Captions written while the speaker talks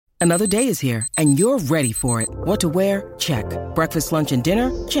Another day is here, and you're ready for it. What to wear? Check. Breakfast, lunch, and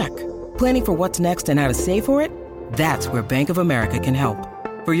dinner? Check. Planning for what's next and how to save for it? That's where Bank of America can help.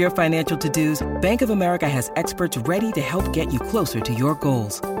 For your financial to-dos, Bank of America has experts ready to help get you closer to your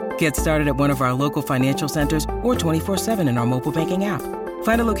goals. Get started at one of our local financial centers or 24/7 in our mobile banking app.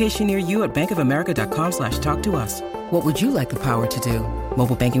 Find a location near you at bankofamerica.com/talktous. What would you like the power to do?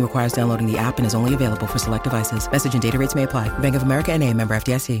 Mobile banking requires downloading the app and is only available for select devices. Message and data rates may apply. Bank of America N.A., member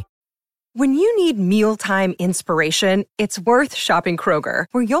FDIC. When you need mealtime inspiration, it's worth shopping Kroger,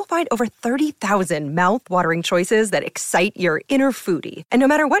 where you'll find over 30,000 mouth-watering choices that excite your inner foodie. And no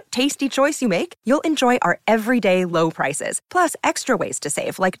matter what tasty choice you make, you'll enjoy our everyday low prices, plus extra ways to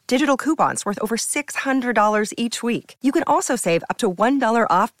save, like digital coupons worth over $600 each week. You can also save up to $1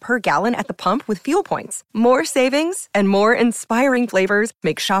 off per gallon at the pump with fuel points. More savings and more inspiring flavors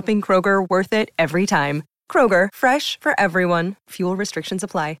make shopping Kroger worth it every time. Kroger, fresh for everyone. Fuel restrictions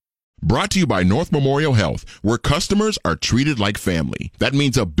apply. Brought to you by North Memorial Health, where customers are treated like family. That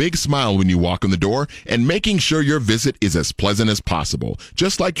means a big smile when you walk in the door and making sure your visit is as pleasant as possible,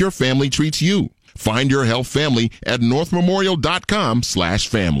 just like your family treats you. Find your health family at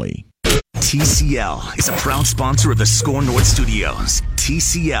northmemorial.com/family. TCL is a proud sponsor of the Score North Studios.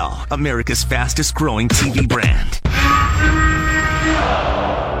 TCL, America's fastest growing TV brand.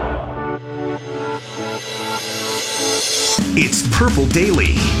 It's Purple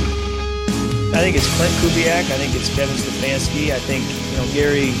Daily. I think it's Clint Kubiak. I think it's Kevin Stefanski. I think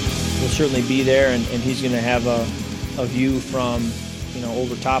Gary will certainly be there, and he's going to have a view from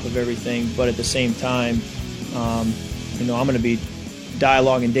over top of everything. But at the same time, I'm going to be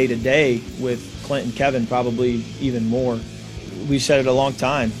dialoguing day to day with Clint and Kevin, probably even more. We've said it a long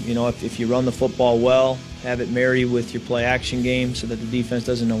time. If you run the football well, have it marry with your play action game so that the defense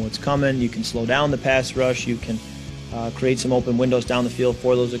doesn't know what's coming. You can slow down the pass rush. You can create some open windows down the field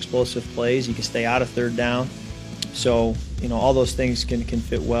for those explosive plays. You can stay out of third down. So, all those things can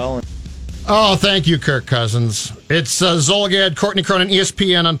fit well. Oh, thank you, Kirk Cousins. It's Zolgad, Courtney Cronin,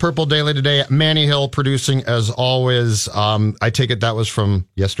 ESPN on Purple Daily today. Manny Hill producing, as always. I take it that was from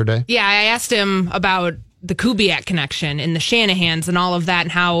yesterday? Yeah, I asked him about the Kubiak connection and the Shanahans and all of that,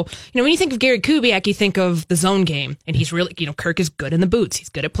 and how, when you think of Gary Kubiak, you think of the zone game, and he's really, Kirk is good in the boots. He's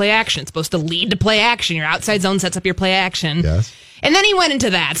good at play action. It's supposed to lead to play action. Your outside zone sets up your play action. Yes. And then he went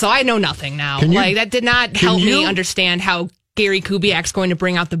into that, so I know nothing now. That did not help me understand how Gary Kubiak's going to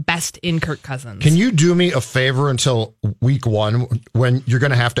bring out the best in Kirk Cousins. Can you do me a favor until week one, when you're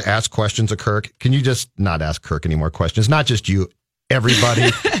going to have to ask questions of Kirk? Can you just not ask Kirk any more questions? Not just you, everybody.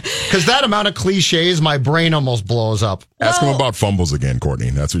 Because that amount of cliches, my brain almost blows up. Ask him about fumbles again, Courtney.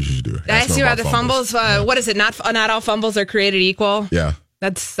 That's what you should do. Ask you about the fumbles. What is it? Not all fumbles are created equal? Yeah.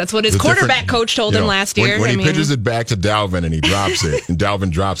 That's what his quarterback coach told him last year. When he pitches it back to Dalvin and he drops it, and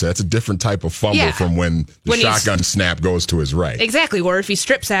Dalvin drops it, that's a different type of fumble from when the shotgun snap goes to his right. Exactly. Or if he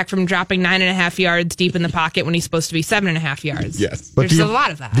strip sacked from dropping 9.5 yards deep in the pocket when he's supposed to be 7.5 yards. Yes. But there's a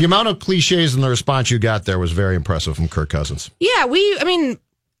lot of that. The amount of cliches and the response you got there was very impressive from Kirk Cousins. Yeah,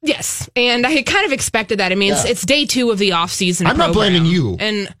 yes, and I kind of expected that. It's day 2 of the offseason. I'm not blaming you.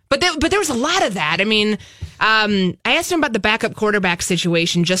 But there was a lot of that. I asked him about the backup quarterback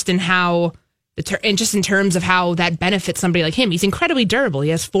situation, just in terms of how that benefits somebody like him. He's incredibly durable.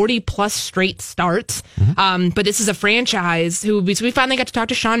 He has 40-plus straight starts. Mm-hmm. But this is a franchise so we finally got to talk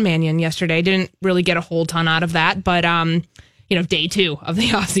to Sean Mannion yesterday. Didn't really get a whole ton out of that, but day 2 of the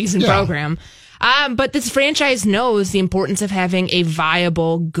offseason program. But this franchise knows the importance of having a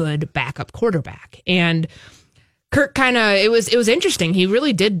viable, good backup quarterback. And Kirk it was interesting. He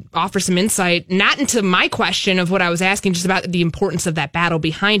really did offer some insight, not into my question of what I was asking, just about the importance of that battle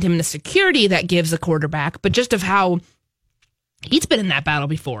behind him and the security that gives a quarterback, but just of how he's been in that battle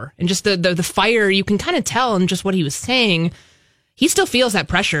before. And just the fire, you can kind of tell in just what he was saying. He still feels that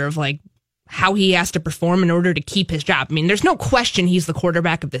pressure of how he has to perform in order to keep his job. There's no question he's the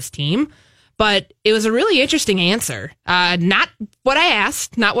quarterback of this team. But it was a really interesting answer. Not what I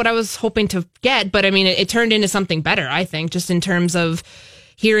asked, not what I was hoping to get, but it turned into something better, I think, just in terms of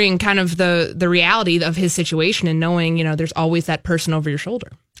hearing kind of the reality of his situation and knowing, there's always that person over your shoulder.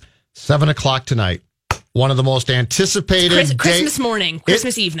 7:00 tonight. One of the most anticipated Christmas morning,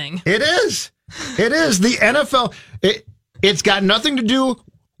 Christmas evening. It is. It is. The NFL, it's got nothing to do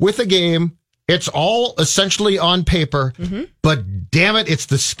with the game. It's all essentially on paper, but damn it, it's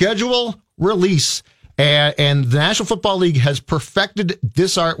the schedule release. And the National Football League has perfected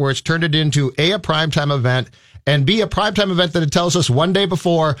this art where it's turned it into a primetime event, and B, a primetime event that it tells us one day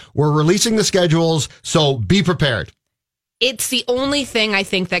before we're releasing the schedules, so be prepared. It's the only thing I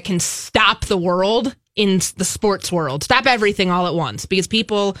think that can stop the world in the sports world. Stop everything all at once, because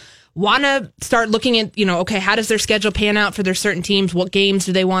people want to start looking at, okay, how does their schedule pan out for their certain teams? What games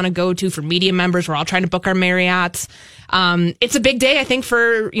do they want to go to for media members? We're all trying to book our Marriotts. It's a big day, I think,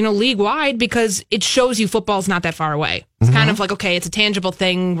 for, league wide, because it shows you football's not that far away. It's kind of like, okay, it's a tangible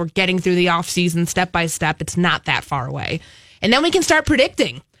thing. We're getting through the off season step by step. It's not that far away. And then we can start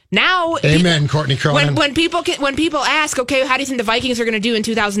predicting. Now, amen, Courtney Cronin. When people ask, okay, how do you think the Vikings are going to do in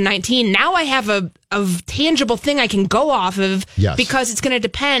 2019? Now I have a tangible thing I can go off of, because it's going to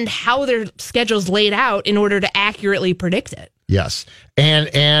depend how their schedule's laid out in order to accurately predict it. Yes,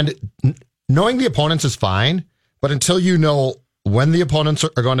 and knowing the opponents is fine, but until you know when the opponents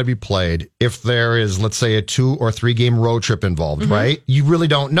are going to be played, if there is, let's say, a 2 or 3 game road trip involved, right? You really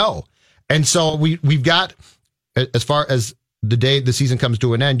don't know, and so we've got, as far as the day the season comes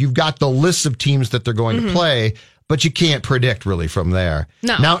to an end, you've got the lists of teams that they're going to play, but you can't predict really from there.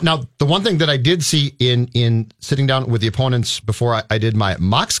 No. Now, the one thing that I did see in sitting down with the opponents before I did my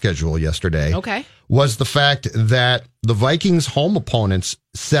mock schedule yesterday, was the fact that the Vikings' home opponents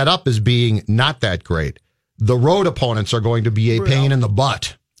set up as being not that great. The road opponents are going to be a pain in the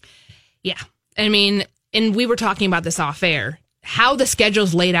butt. Yeah. I mean, and we were talking about this off air. How the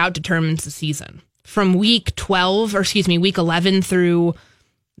schedule's laid out determines the season. From week 11 through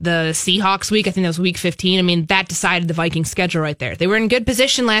the Seahawks week, I think that was week 15. I mean, that decided the Vikings schedule right there. They were in good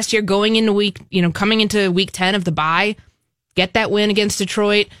position last year going into coming into week 10 of the bye, get that win against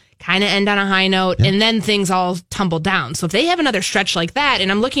Detroit, kind of end on a high note, and then things all tumbled down. So if they have another stretch like that,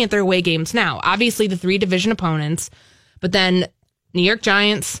 and I'm looking at their away games now, obviously the 3 division opponents, but then New York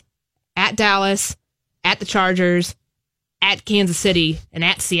Giants, at Dallas, at the Chargers, at Kansas City, and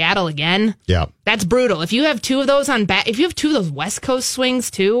at Seattle again. Yeah, that's brutal. If you have 2 of those if you have 2 of those West Coast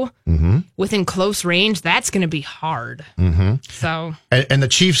swings too, within close range, that's going to be hard. So, and the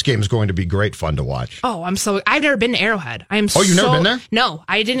Chiefs game is going to be great fun to watch. Oh, I've never been to Arrowhead. You've never been there? No,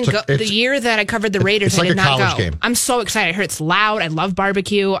 I didn't go. The year that I covered the Raiders, I did not go. It's like a college game. I'm so excited. I heard it's loud. I love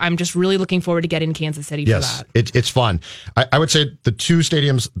barbecue. I'm just really looking forward to getting to Kansas City for that. It's fun. I would say the 2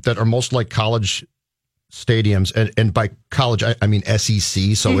 stadiums that are most like college stadiums, and by college I mean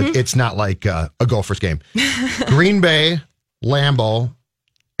SEC, so it's not like a Gophers game. Green Bay, Lambeau,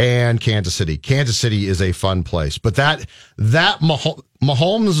 and Kansas City. Kansas City is a fun place, but that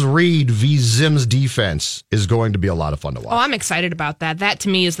Mahomes-Reed v. Zim's defense is going to be a lot of fun to watch. Oh, I'm excited about that. That to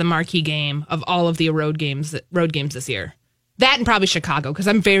me is the marquee game of all of the road games this year. That and probably Chicago, because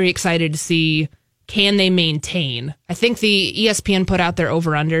I'm very excited to see, can they maintain? I think the ESPN put out their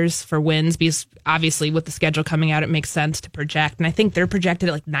over-unders for wins, because obviously with the schedule coming out, it makes sense to project. And I think they're projected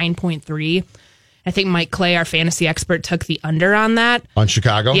at like 9.3. I think Mike Clay, our fantasy expert, took the under on that. On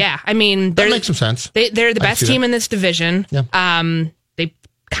Chicago? Yeah. I mean, that makes some sense. They're the best team in this division. Yeah. They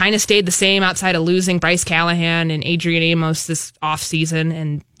kind of stayed the same outside of losing Bryce Callahan and Adrian Amos this offseason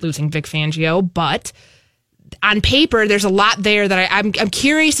and losing Vic Fangio. But on paper, there's a lot there that I'm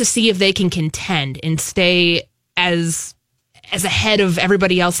curious to see if they can contend and stay as ahead of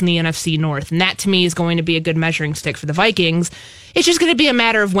everybody else in the NFC North. And that, to me, is going to be a good measuring stick for the Vikings. It's just going to be a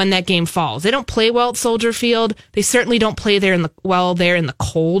matter of when that game falls. They don't play well at Soldier Field. They certainly don't play there in the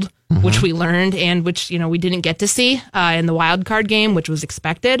cold, which we learned, and which we didn't get to see in the wild card game, which was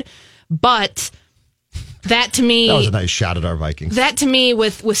expected. But that, to me... that was a nice shot at our Vikings. That, to me,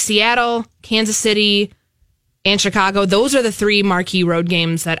 with Seattle, Kansas City, and Chicago, those are the 3 marquee road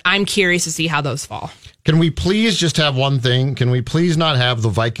games that I'm curious to see how those fall. Can we please just have one thing? Can we please not have the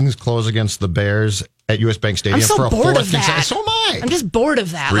Vikings close against the Bears at US Bank Stadium for a 4th consecutive? So am I. I'm just bored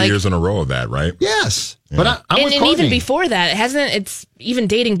of that. 3 years in a row of that, right? Yes. Yeah. But I'm with and even before that, it's even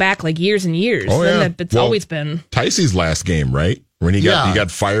dating back like years and years. Oh, yeah. It's always been. Tyce's last game, right? When he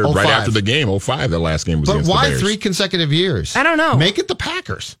got fired right after the game, 05, that last game was against the Bears. But why 3 consecutive years? I don't know. Make it the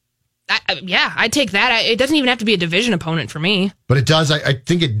Packers. I'd take that. It doesn't even have to be a division opponent for me. But it does. I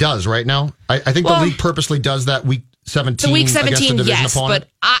think it does right now. I think the league purposely does that week 17. The week 17, against a division yes. opponent.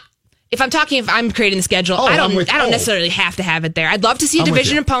 But if I'm creating the schedule, I don't necessarily have to have it there. I'd love to see a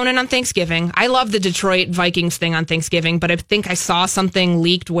division opponent on Thanksgiving. I love the Detroit Vikings thing on Thanksgiving, but I think I saw something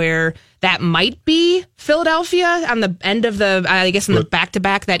leaked where that might be Philadelphia on the end of the, the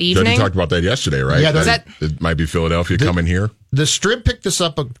back-to-back that evening. You talked about that yesterday, right? Yeah, it might be Philadelphia coming here. The Strip picked this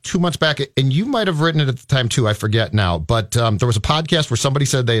up 2 months back, and you might have written it at the time, too. I forget now. But there was a podcast where somebody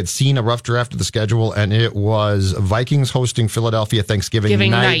said they had seen a rough draft of the schedule, and it was Vikings hosting Philadelphia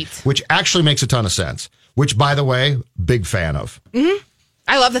Thanksgiving night, which actually makes a ton of sense, which, by the way, big fan of. Mm-hmm.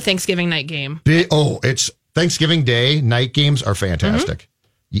 I love the Thanksgiving night game. It's Thanksgiving Day. Night games are fantastic. Mm-hmm.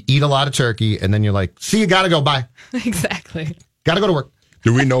 You eat a lot of turkey, and then you're like, see, you got to go. Bye. Exactly. Got to go to work.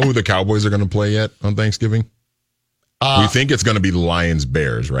 Do we know who the Cowboys are going to play yet on Thanksgiving? We think it's going to be the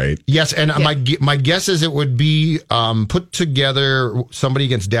Lions-Bears, right? Yes, and my guess is it would be put together somebody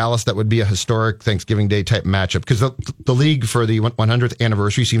against Dallas that would be a historic Thanksgiving Day type matchup, because the league for the 100th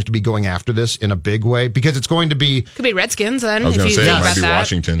anniversary seems to be going after this in a big way, because it's going to be... Could be Redskins then. I was going to say it might be that.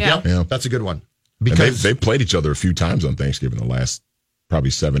 Washington. Yeah. That's a good one. Because they played each other a few times on Thanksgiving the last probably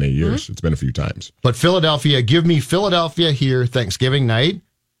 7-8 years. It's been a few times. But Philadelphia, give me Philadelphia here Thanksgiving night.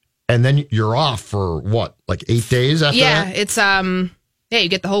 And then you're off for what, like 8 days after that? Yeah, it's you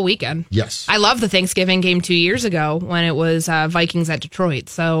get the whole weekend. Yes. I love the Thanksgiving game 2 years ago when it was Vikings at Detroit.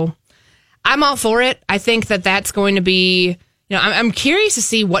 So I'm all for it. I think that's going to be, I'm curious to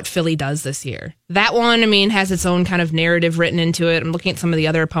see what Philly does this year. That one, has its own kind of narrative written into it. I'm looking at some of the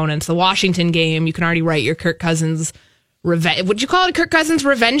other opponents. The Washington game, you can already write your Kirk Cousins revenge. Would you call it a Kirk Cousins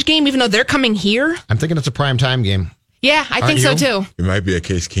revenge game, even though they're coming here? I'm thinking it's a primetime game. Yeah, I think so too. It might be a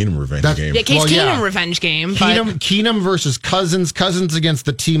Case Keenum revenge game. Yeah, Case Keenum revenge game. Keenum versus Cousins. Cousins against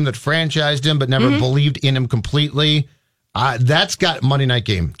the team that franchised him but never believed in him completely. That's got Monday night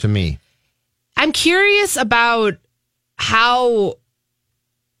game to me. I'm curious about how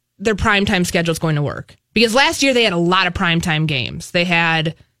their primetime schedule is going to work. Because last year they had a lot of primetime games. They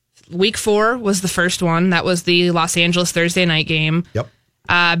had week 4 was the first one. That was the Los Angeles Thursday night game.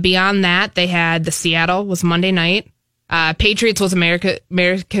 Yep. Beyond that, they had the Seattle was Monday night. Patriots was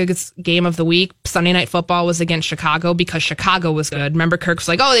America's game of the week. Sunday Night Football was against Chicago because Chicago was good. Remember, Kirk was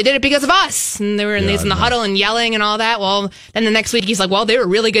like, "Oh, they did it because of us," and they were in the huddle and yelling and all that. Well, then the next week he's like, "Well, they were a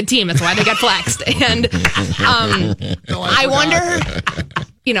really good team. That's why they got flexed." And I wonder,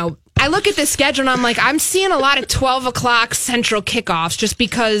 I look at this schedule and I'm like, I'm seeing a lot of 12 o'clock Central kickoffs just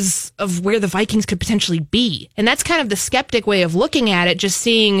because of where the Vikings could potentially be, and that's kind of the skeptic way of looking at it. Just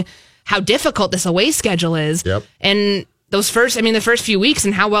seeing how difficult this away schedule is. Yep. And the first few weeks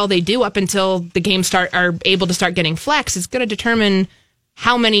and how well they do up until the games are able to start getting flex is going to determine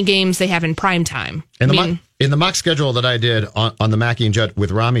how many games they have in prime time. In the mock schedule that I did on the Mackey and Judd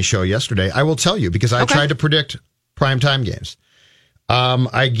with Rami show yesterday, I will tell you, because I tried to predict prime time games.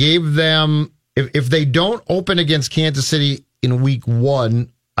 I gave them, if they don't open against Kansas City in week 1,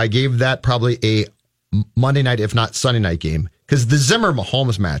 I gave that probably a Monday night, if not Sunday night game, because the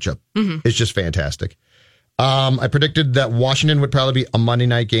Zimmer-Mahomes matchup is just fantastic. I predicted that Washington would probably be a Monday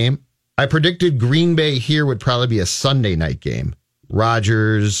night game. I predicted Green Bay here would probably be a Sunday night game.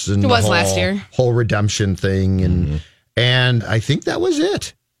 Rodgers and last year. Whole redemption thing, and I think that was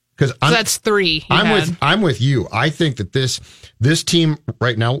it. Because that's 3. I'm with you. I think that this team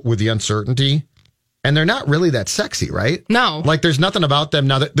right now with the uncertainty, and they're not really that sexy, right? No. Like there's nothing about them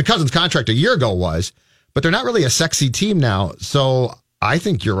now. The Cousins contract a year ago was, but they're not really a sexy team now. So I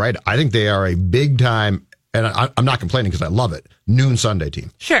think you're right. I think they are a big time, and I'm not complaining because I love it, noon Sunday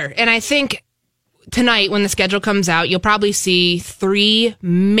team. Sure. And I think tonight when the schedule comes out, you'll probably see 3,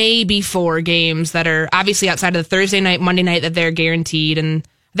 maybe 4 games that are obviously outside of the Thursday night, Monday night that they're guaranteed. And are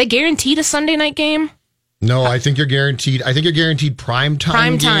they guaranteed a Sunday night game? No, I think you're guaranteed. I think you're guaranteed prime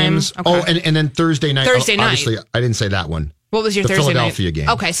time games. Okay. Oh, and then Thursday night. Thursday night. Obviously, I didn't say that one. What was your the Thursday Philadelphia night? game?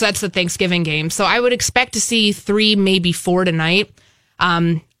 Okay, so that's the Thanksgiving game. So I would expect to see 3, maybe 4 tonight.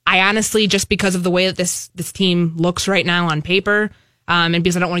 I honestly, just because of the way that this team looks right now on paper, and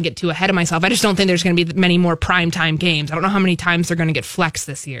because I don't want to get too ahead of myself, I just don't think there's going to be many more primetime games. I don't know how many times they're going to get flexed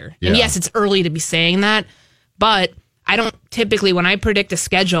this year. Yeah. And yes, it's early to be saying that, but I don't typically, when I predict a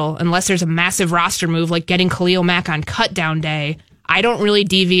schedule, unless there's a massive roster move like getting Khalil Mack on cutdown day, I don't really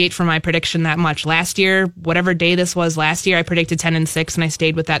deviate from my prediction that much. Last year, whatever day this was last year, I predicted 10-6, and I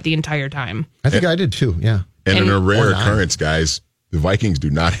stayed with that the entire time. I think I did too, yeah. And in a rare occurrence, guys, the Vikings do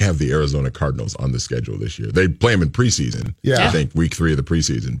not have the Arizona Cardinals on the schedule this year. They play them in preseason, I think week 3 of the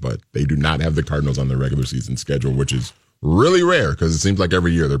preseason, but they do not have the Cardinals on the regular season schedule, which is really rare because it seems like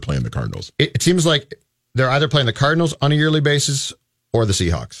every year they're playing the Cardinals. It seems like they're either playing the Cardinals on a yearly basis or the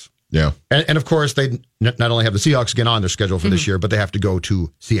Seahawks. Yeah. And of course, they not only have the Seahawks again on their schedule for this year, but they have to go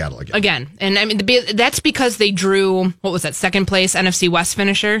to Seattle again. And I mean, that's because they drew, what was that, second place NFC West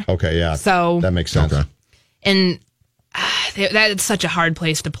finisher? Okay, yeah. So that makes sense. Okay. And that's such a hard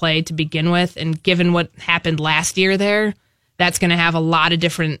place to play to begin with. And given what happened last year there, that's going to have a lot of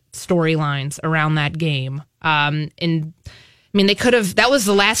different storylines around that game. And I mean, they could have, that was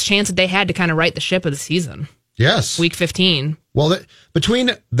the last chance that they had to kind of right the ship of the season. Yes. Week 15. Well,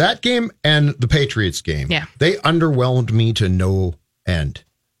 between that game and the Patriots game, they underwhelmed me to no end.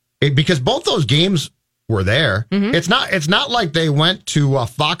 Because both those games were there. Mm-hmm. It's not like they went to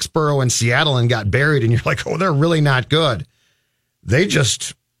Foxborough and Seattle and got buried and you're like, oh, they're really not good. They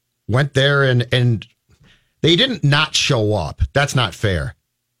just went there and They didn't not show up. That's not fair.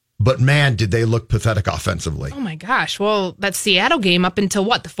 But man, did they look pathetic offensively. Oh my gosh. Well, that Seattle game up until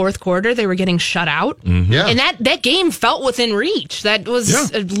the fourth quarter, they were getting shut out. Yeah. And that game felt within reach. That was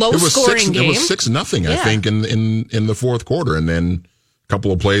a low scoring game. It was 6-0, I think, in the fourth quarter. And then a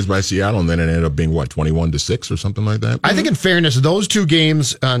couple of plays by Seattle, and then it ended up being 21-6 or something like that. I think in fairness, those two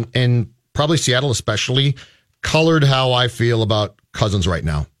games, and probably Seattle especially, colored how I feel about Cousins right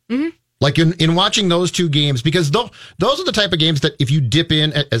now. Mm-hmm. Like in watching those two games, because those are the type of games that if you dip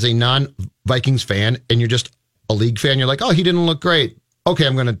in as a non-Vikings fan and you're just a league fan, you're like, oh, he didn't look great. Okay,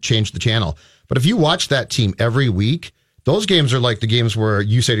 I'm going to change the channel. But if you watch that team every week, those games are like the games where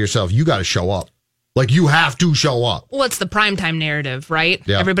you say to yourself, you got to show up. Like, you have to show up. Well, it's the primetime narrative, right?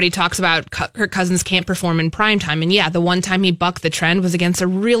 Yeah. Everybody talks about Kirk Cousins can't perform in primetime. And yeah, the one time he bucked the trend was against a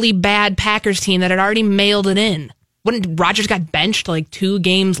really bad Packers team that had already mailed it in. Wouldn't Rodgers got benched like 2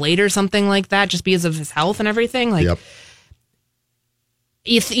 games later, something like that, just because of his health and everything? Like, yep.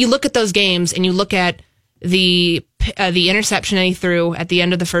 You look at those games and you look at the interception that he threw at the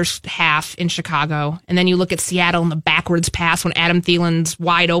end of the first half in Chicago, and then you look at Seattle and the backwards pass when Adam Thielen's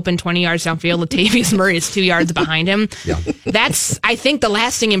wide open 20 yards downfield, Latavius Murray is 2 yards behind him. Yeah. That's, I think, the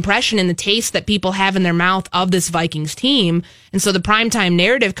lasting impression and the taste that people have in their mouth of this Vikings team. And so the primetime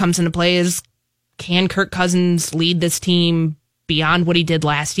narrative comes into play is, can Kirk Cousins lead this team beyond what he did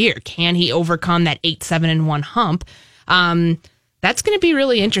last year? Can he overcome that 8-7-1 hump? That's going to be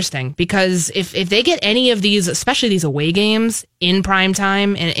really interesting, because if they get any of these, especially these away games in prime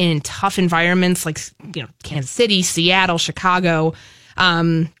time and in tough environments like Kansas City, Seattle, Chicago,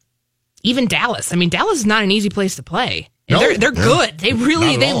 even Dallas. I mean, Dallas is not an easy place to play. No, they're good. They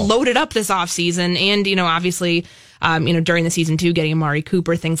all. loaded up this offseason, and obviously during the season too, getting Amari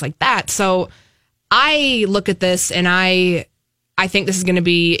Cooper, things like that. So I look at this and I think this is going to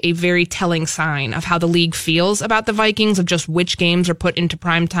be a very telling sign of how the league feels about the Vikings, of just which games are put into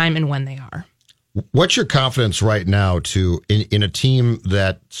prime time and when they are. What's your confidence right now in a team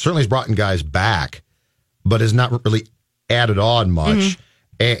that certainly has brought in guys back, but has not really added on much,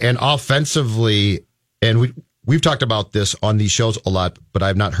 and offensively? And we've talked about this on these shows a lot, but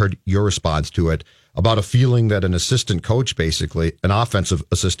I've not heard your response to it, about a feeling that an assistant coach, basically an offensive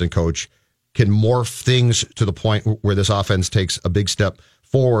assistant coach, can morph things to the point where this offense takes a big step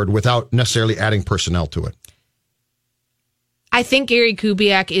forward without necessarily adding personnel to it. I think Gary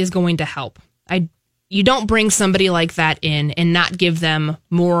Kubiak is going to help. You don't bring somebody like that in and not give them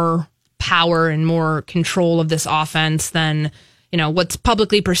more power and more control of this offense than what's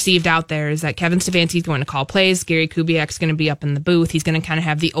publicly perceived out there is that Kevin Stefanski is going to call plays. Gary Kubiak's going to be up in the booth. He's going to kind of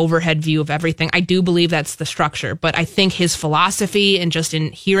have the overhead view of everything. I do believe that's the structure, but I think his philosophy, and just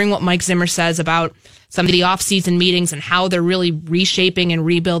in hearing what Mike Zimmer says about some of the offseason meetings and how they're really reshaping and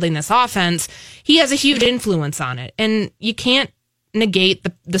rebuilding this offense, he has a huge influence on it. And you can't negate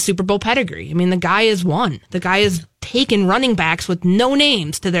the Super Bowl pedigree. I mean, the guy has won. The guy has taken running backs with no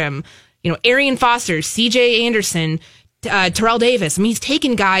names to them. Arian Foster, CJ Anderson, Terrell Davis. I mean, he's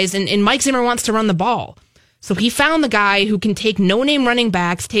taken guys, and Mike Zimmer wants to run the ball. So he found the guy who can take no-name running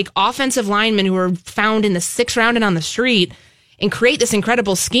backs, take offensive linemen who are found in the 6th round and on the street, and create this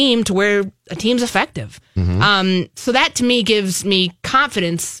incredible scheme to where a team's effective. Mm-hmm. So that, to me, gives me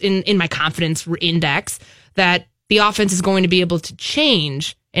confidence in my confidence index that the offense is going to be able to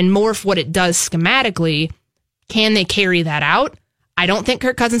change and morph what it does schematically. Can they carry that out? I don't think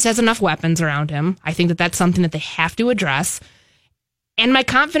Kirk Cousins has enough weapons around him. I think that that's something that they have to address. And my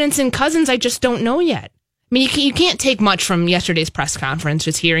confidence in Cousins, I just don't know yet. I mean, you can't take much from yesterday's press conference,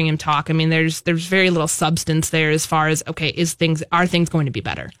 just hearing him talk. I mean, there's very little substance there as far as, okay, are things going to be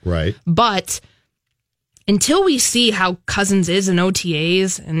better? Right. But until we see how Cousins is in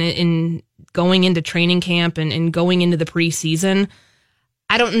OTAs and in going into training camp and going into the preseason,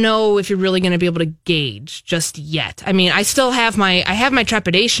 I don't know if you're really going to be able to gauge just yet. I mean, I still have my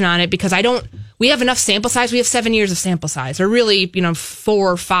trepidation on it, because we have enough sample size. We have 7 years of sample size, or really,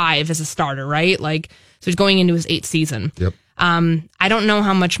 4 or 5 as a starter, right? Like, so he's going into his 8th season. Yep. I don't know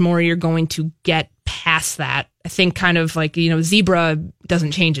how much more you're going to get past that. I think kind of like, zebra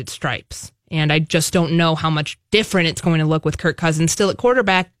doesn't change its stripes. And I just don't know how much different it's going to look with Kirk Cousins still at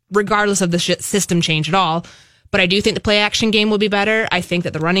quarterback, regardless of the system change at all. But I do think the play action game will be better. I think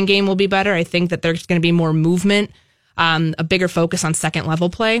that the running game will be better. I think that there's going to be more movement, a bigger focus on second level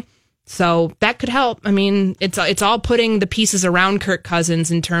play. So that could help. I mean, it's all putting the pieces around Kirk Cousins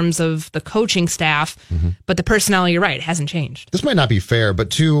in terms of the coaching staff, but the personnel, you're right, it hasn't changed. This might not be fair,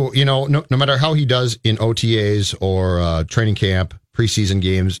 but no matter how he does in OTAs or training camp, preseason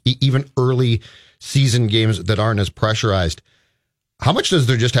games, even early season games that aren't as pressurized, how much does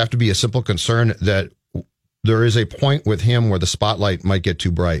there just have to be a simple concern that there is a point with him where the spotlight might get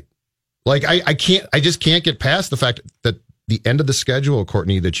too bright. Like I just can't get past the fact that the end of the schedule,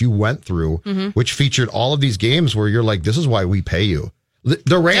 Courtney, that you went through, which featured all of these games where you're like, this is why we pay you.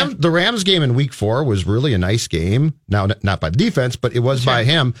 The Rams game in week 4 was really a nice game. Now, not by the defense, but it was by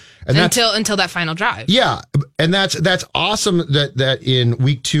him. And until that final drive. Yeah. And that's awesome that in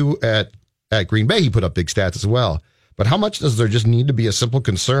week 2 at Green Bay, he put up big stats as well. But how much does there just need to be a simple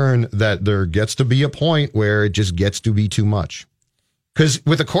concern that there gets to be a point where it just gets to be too much? Because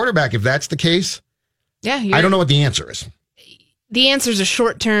with a quarterback, if that's the case, I don't know what the answer is. The answer is a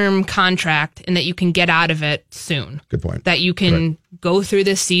short-term contract and that you can get out of it soon. Good point. That you can go through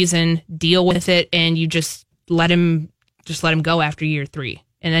this season, deal with it, and you just let him go after year 3.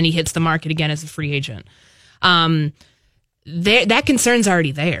 And then he hits the market again as a free agent. That concern's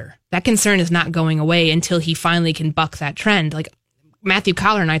already there. That concern is not going away until he finally can buck that trend. Like Matthew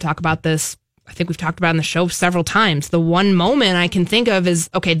Collar and I talk about this. I think we've talked about it on the show several times. The one moment I can think of is,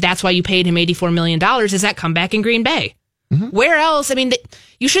 okay, that's why you paid him $84 million, is that comeback in Green Bay. Where else? I mean,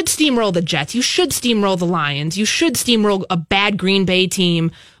 you should steamroll the Jets. You should steamroll the Lions. You should steamroll a bad Green Bay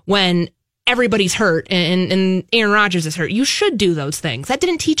team when everybody's hurt and Aaron Rodgers is hurt. You should do those things. That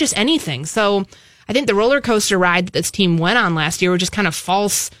didn't teach us anything. So I think the roller coaster ride that this team went on last year was just kind of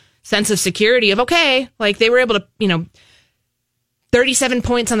false sense of security of, okay, like they were able to, 37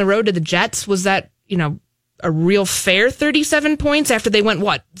 points on the road to the Jets. Was that, a real fair 37 points after they went,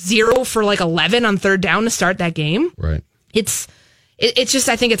 0 for 11 on third down to start that game? Right. It's just,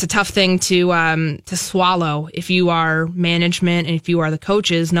 I think it's a tough thing to swallow if you are management and if you are the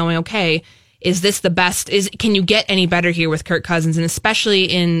coaches, knowing, okay, is this the best? Can you get any better here with Kirk Cousins? And especially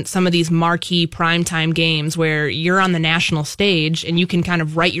in some of these marquee primetime games where you're on the national stage and you can kind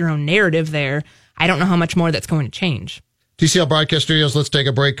of write your own narrative there. I don't know how much more that's going to change. TCL Broadcast Studios, let's take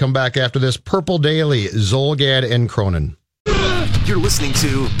a break. Come back after this. Purple Daily, Zolgad and Cronin. You're listening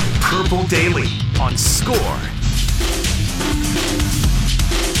to Purple Daily on Score.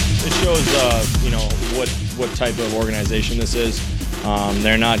 It shows, what type of organization this is.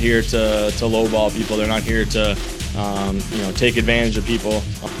 They're not here to lowball people. They're not here to, take advantage of people.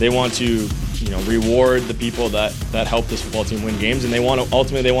 They want to, reward the people that help this football team win games, and they want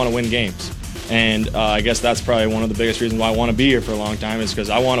to win games. And I guess that's probably one of the biggest reasons why I want to be here for a long time is because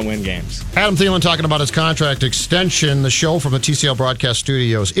I want to win games. Adam Thielen talking about his contract extension. The show from the TCL Broadcast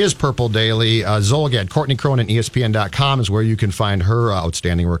Studios is Purple Daily. Zolgad, Courtney Cronin, ESPN.com is where you can find her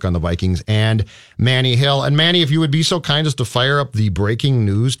outstanding work on the Vikings, and Manny Hill. And Manny, if you would be so kind as to fire up the breaking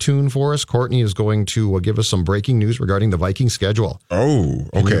news tune for us. Courtney is going to give us some breaking news regarding the Vikings schedule. Oh,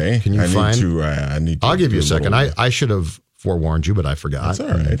 okay. Can you find? I need to. I'll give you a second. I should have forewarned you, but I forgot. That's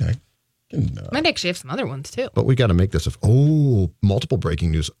all right. Might actually have some other ones too. But we got to make this multiple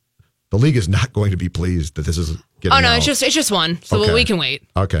breaking news. The league is not going to be pleased that this is getting out. It's just one, so okay. We can wait.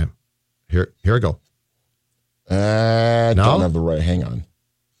 Okay, here we go. I don't have the right. Hang on.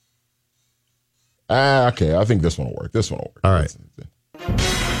 Okay, I think this one will work. All right.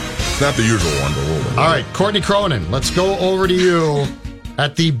 It's not the usual one, but we'll all right, Courtney Cronin, let's go over to you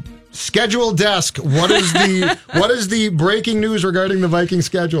at the schedule desk. What is the breaking news regarding the Viking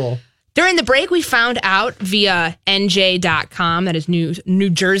schedule? During the break, we found out via NJ.com, that is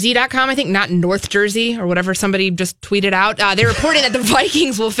NewJersey.com, I think, not North Jersey or whatever somebody just tweeted out. They're reporting that the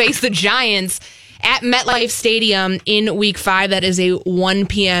Vikings will face the Giants at MetLife Stadium in Week 5. That is a 1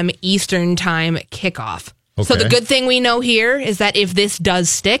 p.m. Eastern Time kickoff. Okay. So the good thing we know here is that if this does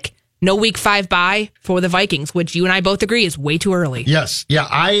stick, no Week 5 bye for the Vikings, which you and I both agree is way too early. Yes.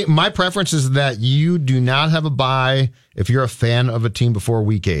 Yeah. My preference is that you do not have a bye if you're a fan of a team before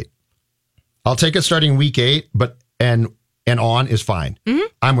Week 8. I'll take it starting Week 8, but and on is fine. Mm-hmm.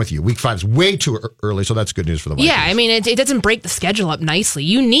 I'm with you. Week 5 is way too early, so that's good news for the Vikings. Yeah, I mean, it doesn't break the schedule up nicely.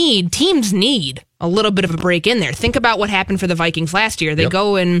 Teams need a little bit of a break in there. Think about what happened for the Vikings last year. They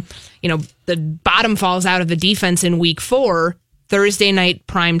go and, the bottom falls out of the defense in Week 4, Thursday night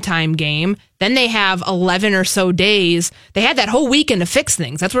primetime game. Then they have 11 or so days. They had that whole weekend to fix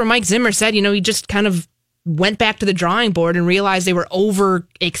things. That's where Mike Zimmer said, he just kind of went back to the drawing board and realized they were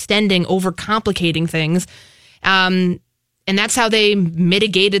overextending, overcomplicating things. And that's how they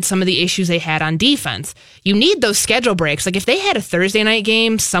mitigated some of the issues they had on defense. You need those schedule breaks. Like if they had a Thursday night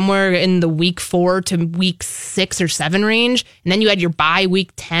game somewhere in the Week 4 to Week 6 or 7 range, and then you had your bye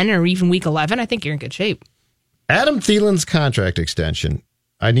Week 10 or even Week 11, I think you're in good shape. Adam Thielen's contract extension.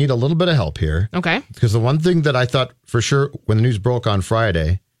 I need a little bit of help here. Okay. Because the one thing that I thought for sure when the news broke on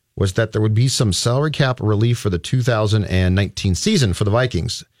Friday was that there would be some salary cap relief for the 2019 season for the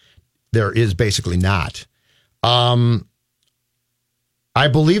Vikings. There is basically not. I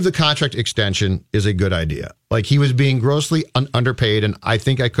believe the contract extension is a good idea. Like, he was being grossly underpaid, and I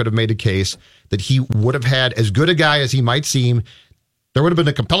think I could have made a case that he would have had, as good a guy as he might seem, there would have been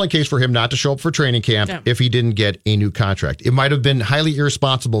a compelling case for him not to show up for training camp if he didn't get a new contract. It might have been highly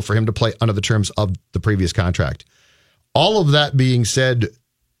irresponsible for him to play under the terms of the previous contract. All of that being said,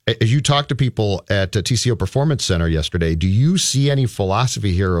 as you talk to people at TCO Performance Center yesterday, do you see any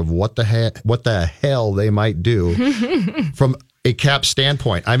philosophy here of what the hell they might do from a cap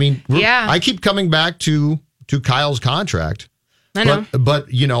standpoint? I mean, I keep coming back to Kyle's contract. I know. But,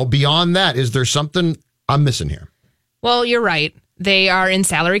 beyond that, is there something I'm missing here? Well, you're right. They are in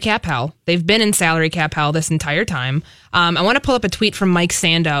salary cap hell. They've been in salary cap hell this entire time. I want to pull up a tweet from Mike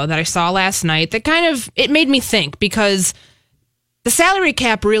Sando that I saw last night that it made me think, because the salary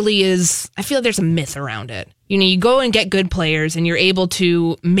cap really is, I feel like there's a myth around it. You go and get good players and you're able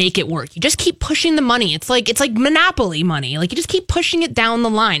to make it work. You just keep pushing the money. It's like monopoly money. Like, you just keep pushing it down the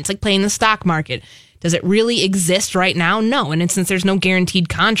line. It's like playing the stock market. Does it really exist right now? No. And since there's no guaranteed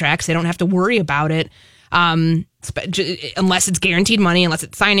contracts, they don't have to worry about it. Unless it's guaranteed money, unless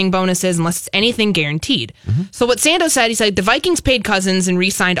it's signing bonuses, unless it's anything guaranteed. Mm-hmm. So what Sando said, he said, the Vikings paid Cousins and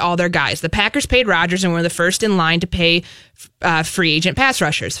re-signed all their guys. The Packers paid Rodgers and were the first in line to pay free agent pass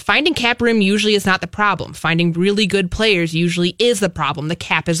rushers. Finding cap room usually is not the problem. Finding really good players usually is the problem. The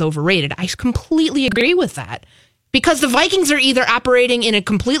cap is overrated. I completely agree with that, because the Vikings are either operating in a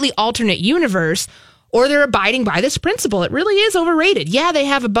completely alternate universe or they're abiding by this principle. It really is overrated. Yeah, they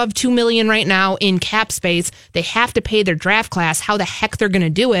have above $2 million right now in cap space. They have to pay their draft class. How the heck they're going to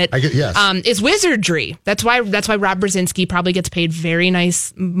do it is wizardry. That's why Rob Brzezinski probably gets paid very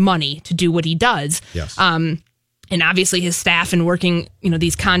nice money to do what he does. Yes. And obviously his staff and working,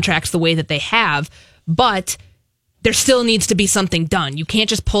 these contracts the way that they have. But there still needs to be something done. You can't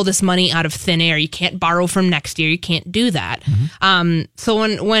just pull this money out of thin air. You can't borrow from next year. You can't do that. Mm-hmm.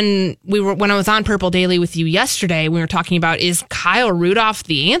 So when I was on Purple Daily with you yesterday, we were talking about, is Kyle Rudolph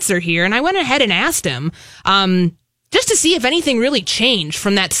the answer here? And I went ahead and asked him just to see if anything really changed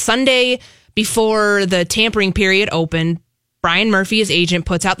from that Sunday before the tampering period opened. Brian Murphy, his agent,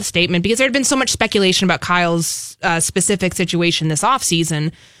 puts out the statement because there had been so much speculation about Kyle's specific situation this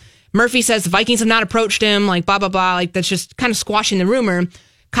offseason. Murphy says the Vikings have not approached him, like blah, blah, blah. Like, that's just kind of squashing the rumor.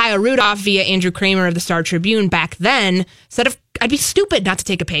 Kyle Rudolph, via Andrew Kramer of the Star Tribune back then, said, I'd be stupid not to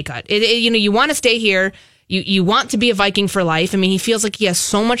take a pay cut. You want to stay here. You want to be a Viking for life. I mean, he feels like he has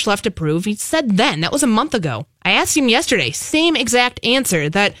so much left to prove. He said then, that was a month ago. I asked him yesterday, same exact answer,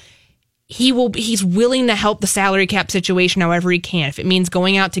 that he's willing to help the salary cap situation however he can. If it means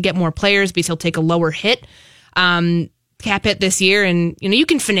going out to get more players because he'll take a lower hit, cap hit this year, and you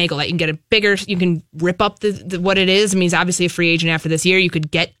can finagle that. You can get a bigger, you can rip up the what it is. I mean, he's obviously a free agent after this year. You could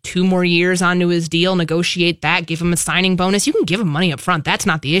get 2 more years onto his deal, negotiate that, give him a signing bonus. You can give him money up front. That's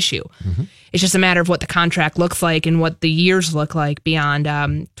not the issue. Mm-hmm. It's just a matter of what the contract looks like and what the years look like beyond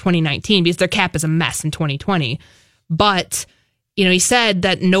 2019, because their cap is a mess in 2020. But he said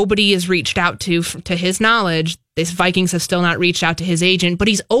that nobody has reached out to his knowledge. The Vikings have still not reached out to his agent, but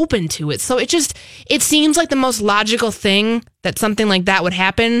he's open to it. So it seems like the most logical thing that something like that would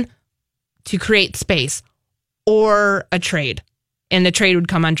happen, to create space or a trade. And the trade would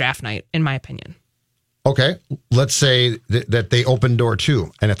come on draft night, in my opinion. Okay. Let's say that they open door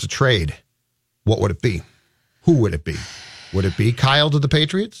 2 and it's a trade. What would it be? Who would it be? Would it be Kyle to the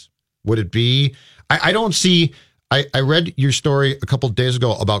Patriots? Would it be, I don't see, I read your story a couple of days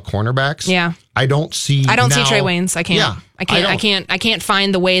ago about cornerbacks. Yeah. I don't see Trey Waynes. I can't. Yeah, I can't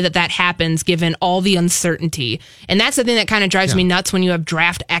find the way that happens given all the uncertainty. And that's the thing that kind of drives me nuts when you have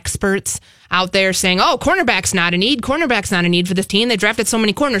draft experts out there saying, oh, cornerback's not a need for this team. They drafted so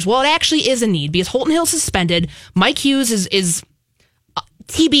many corners. Well, it actually is a need because Holton Hill suspended. Mike Hughes is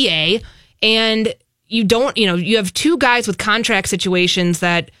TBA, and you have 2 guys with contract situations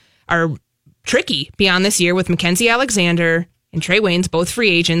that are tricky beyond this year with Mackenzie Alexander and Trey Waynes, both free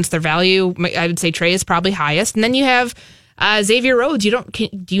agents. Their value, I would say Trey is probably highest. And then you have Xavier Rhodes.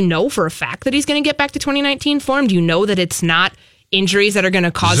 Do you know for a fact that he's going to get back to 2019 form? Do you know that it's not injuries that are going to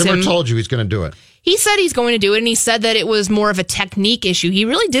cause him? Zimmer told you he's going to do it. He said he's going to do it, and he said that it was more of a technique issue. He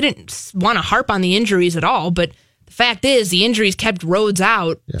really didn't want to harp on the injuries at all, but the fact is the injuries kept Rhodes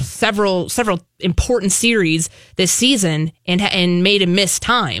out several important series this season and made him miss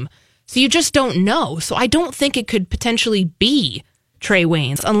time. So you just don't know. So I don't think it could potentially be Trey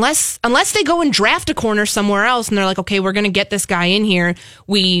Waynes unless they go and draft a corner somewhere else and they're like, okay, we're going to get this guy in here.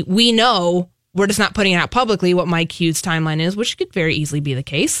 We know, we're just not putting it out publicly what Mike Hughes' timeline is, which could very easily be the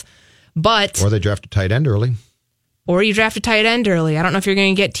case. Or they draft a tight end early. Or you draft a tight end early. I don't know if you're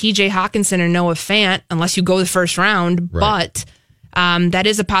going to get TJ Hawkinson or Noah Fant unless you go the first round. Right. But That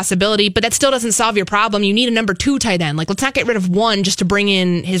is a possibility, but that still doesn't solve your problem. You need a number 2 tight end. Like, let's not get rid of one just to bring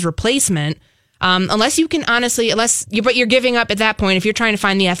in his replacement. Unless you can honestly, but you're giving up at that point. If you're trying to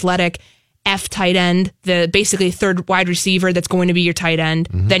find the athletic F tight end, the basically third wide receiver that's going to be your tight end,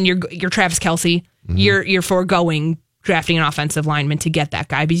 then you're Travis Kelce. You're foregoing drafting an offensive lineman to get that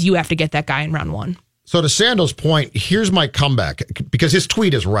guy because you have to get that guy in round 1. So to Sando's point, here's my comeback, because his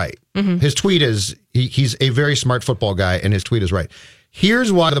tweet is right. His tweet is, he's a very smart football guy, and his tweet is right.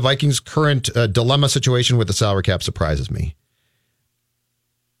 Here's why the Vikings' current dilemma situation with the salary cap surprises me.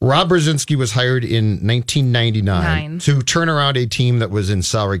 Rob Brzezinski was hired in 1999 to turn around a team that was in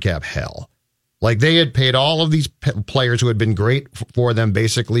salary cap hell. Like, they had paid all of these players who had been great for them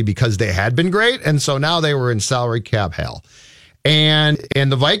basically because they had been great, and so now they were in salary cap hell. And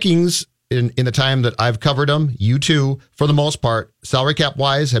the Vikings, in the time that I've covered them, you too, for the most part, salary cap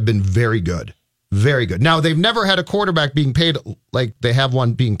wise, have been very good. Very good. Now, they've never had a quarterback being paid like they have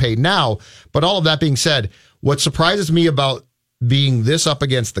one being paid now. But all of that being said, what surprises me about being this up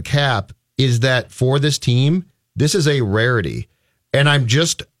against the cap is that for this team, this is a rarity. And I'm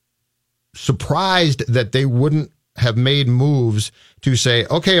just surprised that they wouldn't have made moves to say,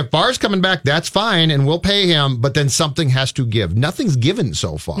 okay, if Barr's coming back, that's fine, and we'll pay him, but then something has to give. Nothing's given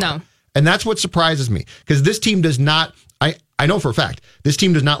so far. No. And that's what surprises me, because this team does not, I know for a fact, this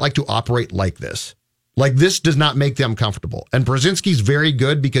team does not like to operate like this. Like, this does not make them comfortable. And Brzezinski's very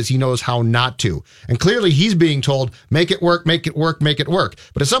good because he knows how not to. And clearly he's being told, make it work, make it work, make it work.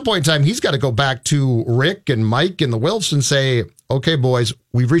 But at some point in time, he's got to go back to Rick and Mike and the Wilfs and say, okay, boys,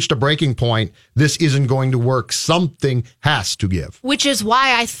 we've reached a breaking point. This isn't going to work. Something has to give. Which is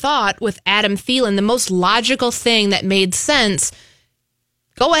why I thought with Adam Thielen, the most logical thing that made sense,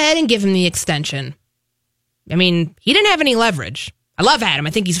 go ahead and give him the extension. I mean, he didn't have any leverage. I love Adam. I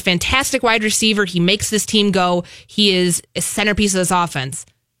think he's a fantastic wide receiver. He makes this team go. He is a centerpiece of this offense.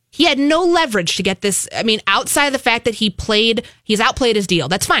 He had no leverage to get this. I mean, outside of the fact that he's outplayed his deal.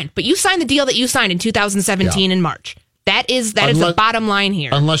 That's fine. But you signed the deal that you signed in 2017 in March. That is the bottom line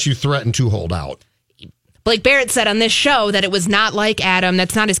here. Unless you threaten to hold out. Blake Barrett said on this show that it was not like Adam.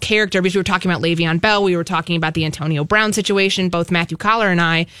 That's not his character, because we were talking about Le'Veon Bell. We were talking about the Antonio Brown situation, both Matthew Collar and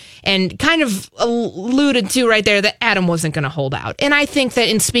I, and kind of alluded to right there that Adam wasn't going to hold out. And I think that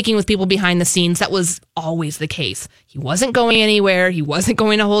in speaking with people behind the scenes, that was always the case. He wasn't going anywhere. He wasn't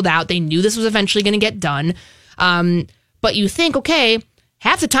going to hold out. They knew this was eventually going to get done. But you think, okay,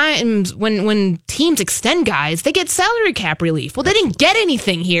 half the times when teams extend guys, they get salary cap relief. Well, they didn't get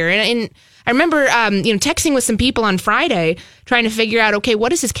anything here. And I remember texting with some people on Friday trying to figure out, okay, what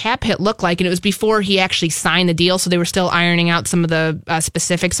does his cap hit look like? And it was before he actually signed the deal, so they were still ironing out some of the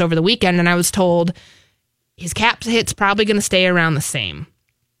specifics over the weekend. And I was told his cap hit's probably going to stay around the same.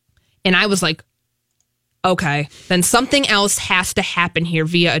 And I was like, okay, then something else has to happen here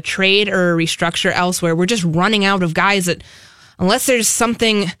via a trade or a restructure elsewhere. We're just running out of guys that, unless there's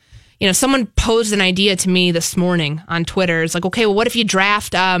something, someone posed an idea to me this morning on Twitter. It's like, okay, well, what if you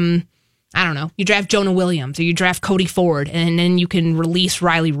draft, I don't know, you draft Jonah Williams or you draft Cody Ford and then you can release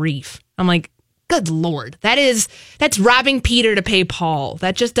Riley Reif. I'm like, good Lord, that's robbing Peter to pay Paul.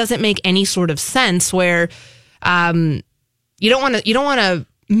 That just doesn't make any sort of sense, where you don't want to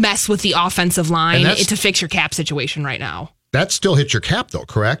mess with the offensive line to fix your cap situation right now. That still hits your cap though,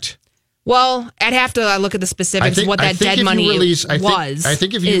 correct? Well, I'd have to look at the specifics of what that dead money was. I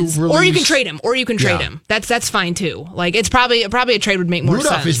think if you release, or you can trade him. That's fine too. Like, it's probably a trade would make more sense.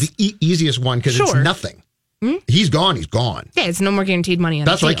 Rudolph is the easiest one because it's nothing. He's gone. He's gone. Yeah, it's no more guaranteed money.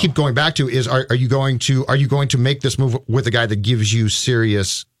 That's what I keep going back to. Is are you going to make this move with a guy that gives you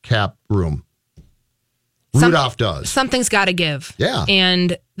serious cap room? Rudolph does. Something's got to give. Yeah.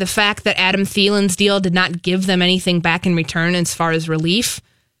 And the fact that Adam Thielen's deal did not give them anything back in return as far as relief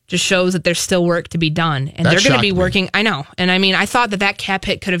just shows that there's still work to be done. And they're going to be working. I know. And I mean, I thought that cap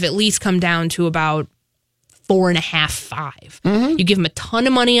hit could have at least come down to about 4.5, 5. You give them a ton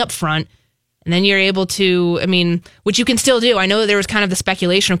of money up front, and then you're able to, which you can still do. I know that there was kind of the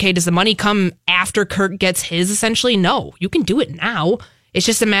speculation, okay, does the money come after Kirk gets his, essentially? No, you can do it now. It's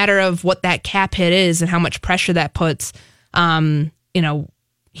just a matter of what that cap hit is and how much pressure that puts.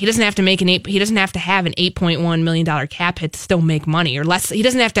 He doesn't have to he doesn't have to have an $8.1 million cap hit to still make money, or less. He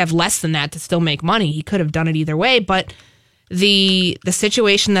doesn't have to have less than that to still make money. He could have done it either way, but the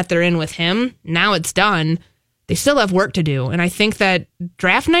situation that they're in with him, now it's done. They still have work to do. And I think that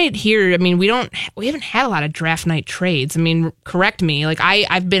draft night here, we haven't had a lot of draft night trades. Correct me. Like,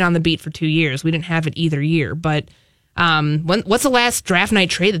 I've been on the beat for 2 years. We didn't have it either year, but what's the last draft night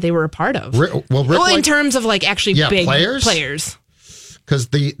trade that they were a part of? In terms of like actually big players? because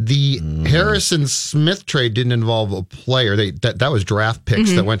the Harrison Smith trade didn't involve a player. That was draft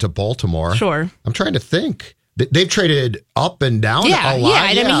picks that went to Baltimore. Sure. I'm trying to think. They've traded up and down a lot.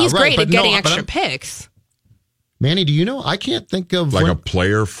 Yeah, I mean, he's great at getting but extra picks. Manny, do you know? I can't think of a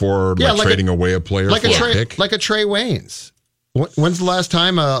player for trading away a player for a pick, like a Trey Waynes. When's the last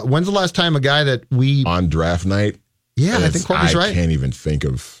time a guy that we on draft night? Yeah, I think Courtney's right. I can't even think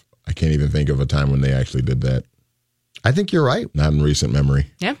of a time when they actually did that. I think you're right. Not in recent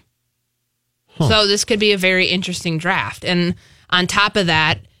memory. Yeah. Huh. So this could be a very interesting draft. And on top of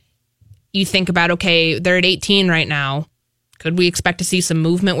that, you think about, okay, they're at 18 right now. Could we expect to see some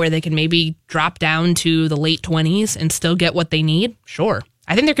movement where they can maybe drop down to the late 20s and still get what they need? Sure.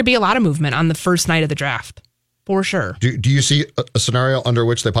 I think there could be a lot of movement on the first night of the draft. For sure. Do you see a scenario under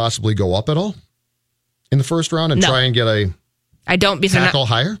which they possibly go up at all in the first round and try and get I don't because tackle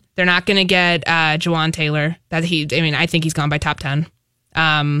higher? They're not going to get Jawan Taylor. I think he's gone by top 10.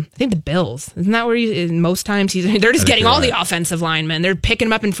 I think the Bills. Isn't that where most times they're just getting all the offensive linemen. They're picking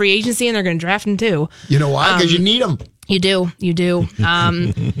them up in free agency and they're going to draft them too. You know why? Because you need them. You do.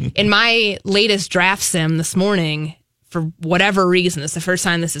 In my latest draft sim this morning, for whatever reason, it's the first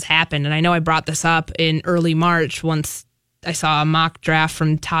time this has happened, and I know I brought this up in early March once I saw a mock draft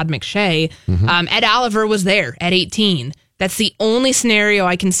from Todd McShay. Ed Oliver was there at 18. That's the only scenario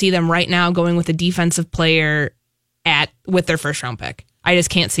I can see them right now going with a defensive player with their first round pick. I just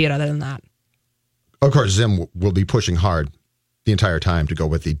can't see it other than that. Of course, Zim will be pushing hard the entire time to go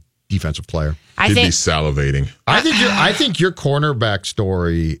with the defensive player. He'd be salivating. I think your cornerback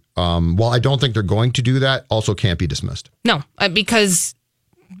story, while I don't think they're going to do that, also can't be dismissed. No, because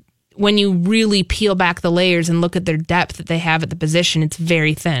when you really peel back the layers and look at their depth that they have at the position, it's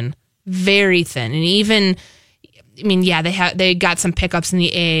very thin. Very thin. And even, I mean, yeah, they got some pickups in the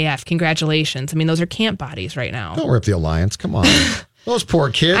AAF. Congratulations. I mean, those are camp bodies right now. Don't rip the Alliance. Come on. Those poor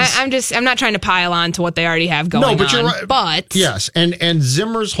kids. I'm not trying to pile on to what they already have going on. No, but you're right. But yes, and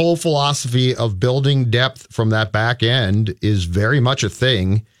Zimmer's whole philosophy of building depth from that back end is very much a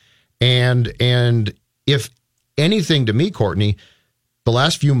thing. And if anything to me, Courtney, the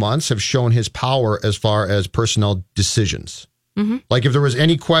last few months have shown his power as far as personnel decisions. Like if there was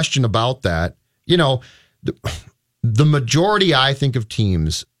any question about that, the majority, I think, of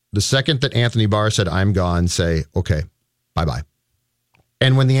teams, the second that Anthony Barr said, I'm gone, say, okay, bye-bye.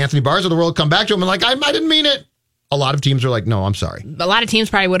 And when the Anthony Barrs of the world come back to him and like, I didn't mean it. A lot of teams are like, no, I'm sorry. A lot of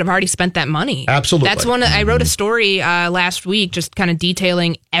teams probably would have already spent that money. Absolutely. That's I wrote a story last week just kind of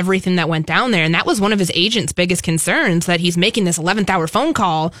detailing everything that went down there. And that was one of his agent's biggest concerns, that he's making this 11th hour phone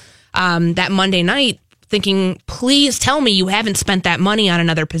call that Monday night thinking, please tell me you haven't spent that money on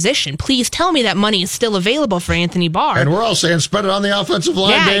another position. Please tell me that money is still available for Anthony Barr. And we're all saying spend it on the offensive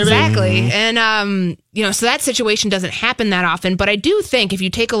line, baby. Exactly. And, so that situation doesn't happen that often. But I do think if you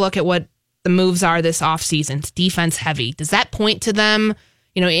take a look at what the moves are this offseason, it's defense heavy. Does that point to them,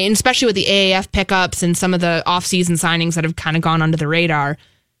 and especially with the AAF pickups and some of the offseason signings that have kind of gone under the radar,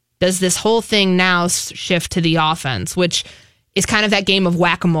 does this whole thing now shift to the offense, which is kind of that game of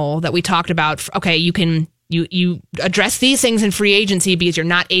whack-a-mole that we talked about. Okay, you address these things in free agency because you're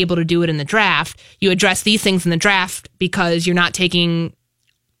not able to do it in the draft. You address these things in the draft because you're not taking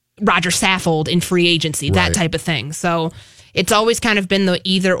Roger Saffold in free agency, that type of thing. So it's always kind of been the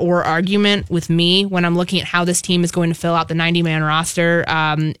either-or argument with me when I'm looking at how this team is going to fill out the 90-man roster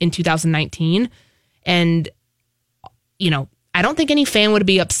in 2019. And, I don't think any fan would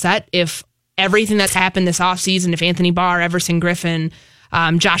be upset if everything that's happened this offseason, if Anthony Barr, Everson Griffin,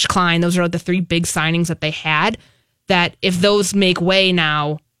 Josh Klein, those are the three big signings that they had, that if those make way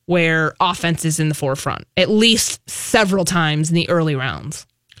now where offense is in the forefront, at least several times in the early rounds.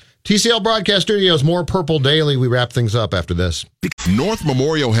 TCL Broadcast Studios, more Purple Daily. We wrap things up after this. North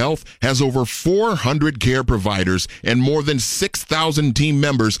Memorial Health has over 400 care providers and more than 6,000 team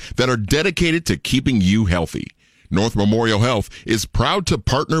members that are dedicated to keeping you healthy. North Memorial Health is proud to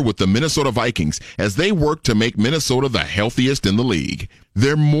partner with the Minnesota Vikings as they work to make Minnesota the healthiest in the league.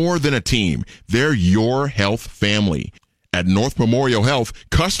 They're more than a team. They're your health family. At North Memorial Health,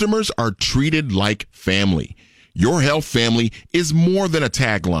 customers are treated like family. Your health family is more than a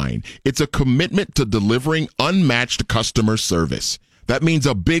tagline. It's a commitment to delivering unmatched customer service. That means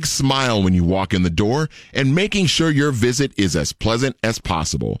a big smile when you walk in the door and making sure your visit is as pleasant as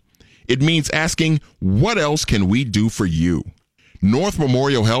possible. It means asking, what else can we do for you? North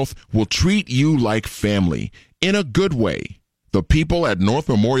Memorial Health will treat you like family in a good way. The people at North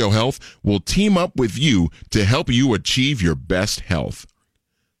Memorial Health will team up with you to help you achieve your best health.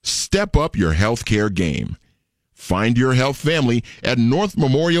 Step up your healthcare game. Find your health family at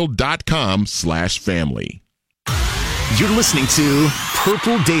northmemorial.com/family. You're listening to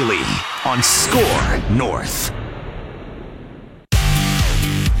Purple Daily on Score North.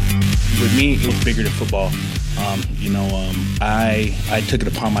 With me, it was bigger than football. I took it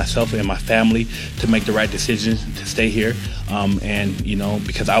upon myself and my family to make the right decision to stay here,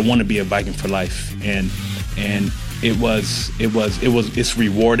 because I want to be a Viking for life, and it's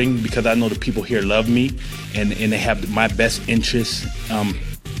rewarding because I know the people here love me and they have my best interests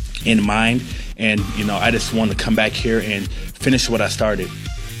in mind, and I just want to come back here and finish what I started.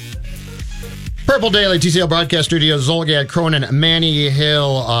 Purple Daily, TCL Broadcast Studios, Zolgad, Cronin, Manny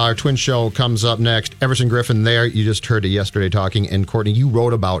Hill. Our twin show comes up next. Everson Griffen there. You just heard it yesterday talking. And Courtney, you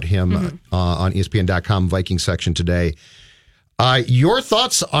wrote about him on ESPN.com Viking section today. Your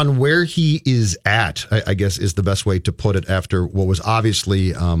thoughts on where he is at, I guess, is the best way to put it after what was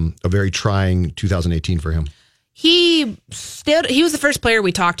obviously a very trying 2018 for him. He was the first player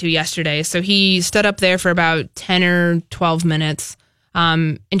we talked to yesterday. So he stood up there for about 10 or 12 minutes.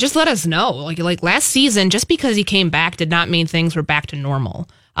 And just let us know, like last season, just because he came back did not mean things were back to normal.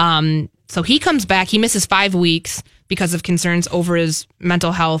 So he comes back, he misses 5 weeks because of concerns over his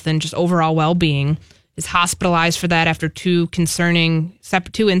mental health and just overall well-being. Is hospitalized for that after two instances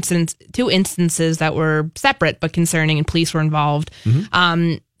that were separate but concerning, and police were involved.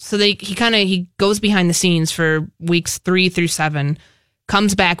 So he goes behind the scenes for weeks 3 through 7,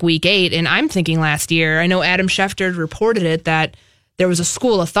 comes back week 8, and I'm thinking last year, I know Adam Schefter reported it, that there was a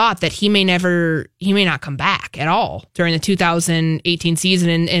school of thought that he may not come back at all during the 2018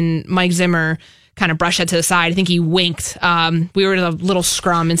 season, and Mike Zimmer kind of brushed that to the side. I think he winked. We were in a little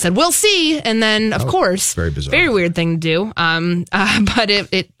scrum and said, "We'll see." And then, of course, very bizarre, very weird thing to do. But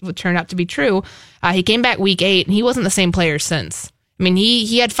it turned out to be true. He came back week 8, and he wasn't the same player since. I mean,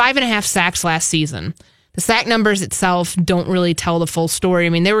 he had 5.5 sacks last season. The sack numbers itself don't really tell the full story. I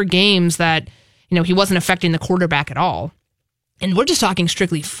mean, there were games that he wasn't affecting the quarterback at all. And we're just talking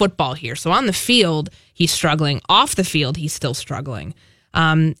strictly football here. So on the field, he's struggling. Off the field, he's still struggling.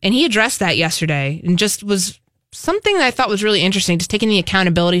 And he addressed that yesterday, and just was something that I thought was really interesting, just taking the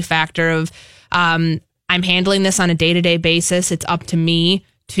accountability factor of I'm handling this on a day-to-day basis. It's up to me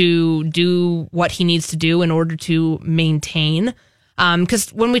to do what he needs to do in order to maintain.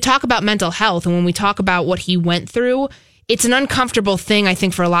 Because when we talk about mental health and when we talk about what he went through, it's an uncomfortable thing, I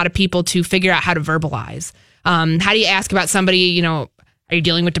think, for a lot of people to figure out how to verbalize. How do you ask about somebody, are you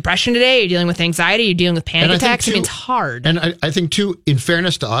dealing with depression today? Are you dealing with anxiety? Are you dealing with panic attacks? I mean, it's hard. And I think, too, in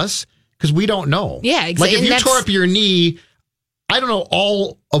fairness to us, because we don't know. Yeah, exactly. Like, if you tore up your knee, I don't know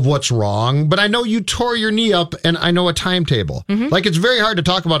all of what's wrong, but I know you tore your knee up, and I know a timetable. Like, it's very hard to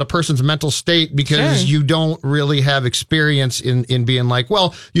talk about a person's mental state because you don't really have experience in being like,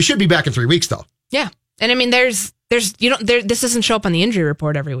 well, you should be back in 3 weeks, though. Yeah. And I mean, this doesn't show up on the injury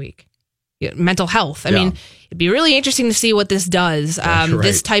report every week. Mental health. I mean, it'd be really interesting to see what this does.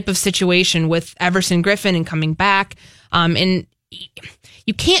 This type of situation with Everson Griffen and coming back. And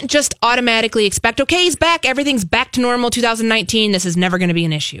you can't just automatically expect, okay, he's back, everything's back to normal 2019. This is never going to be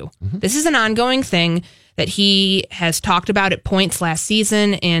an issue. This is an ongoing thing that he has talked about at points last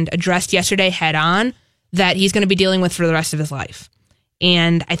season and addressed yesterday head on that he's going to be dealing with for the rest of his life.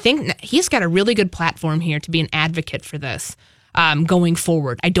 And I think he's got a really good platform here to be an advocate for this. Going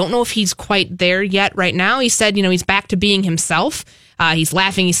forward. I don't know if he's quite there yet right now. He said, he's back to being himself. He's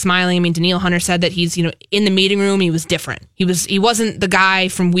laughing, he's smiling. I mean, Daniil Hunter said that he's, in the meeting room, he was different. He wasn't the guy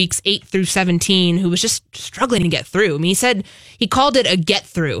from weeks 8 through 17 who was just struggling to get through. I mean, he called it a get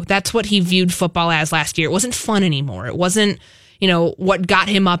through. That's what he viewed football as last year. It wasn't fun anymore. It wasn't, what got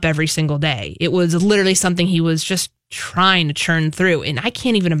him up every single day. It was literally something he was just trying to churn through. And I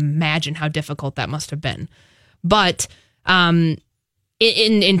can't even imagine how difficult that must have been. But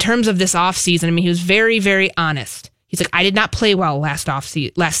in terms of this offseason, I mean, he was very, very honest. He's like, I did not play well last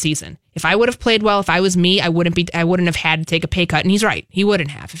season. If I would have played well, if I was me, I wouldn't have had to take a pay cut. And he's right. He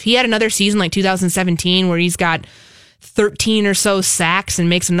wouldn't have. If he had another season like 2017 where he's got 13 or so sacks and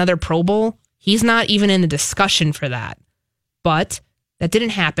makes another Pro Bowl, he's not even in the discussion for that. But that didn't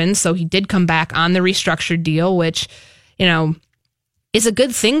happen. So he did come back on the restructured deal, which, is a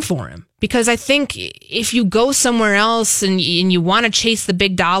good thing for him. Because I think if you go somewhere else and you want to chase the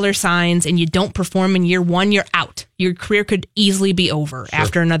big dollar signs and you don't perform in year 1, you're out. Your career could easily be over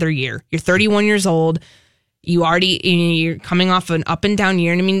after another year. You're 31 years old. You're coming off an up and down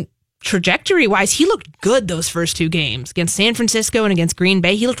year. And I mean, trajectory wise, he looked good those first 2 games against San Francisco and against Green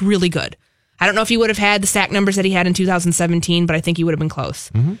Bay. He looked really good. I don't know if he would have had the sack numbers that he had in 2017, but I think he would have been close.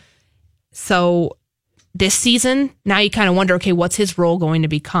 So this season, now you kind of wonder, okay, what's his role going to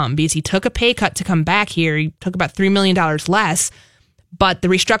become? Because he took a pay cut to come back here. He took about $3 million less, but the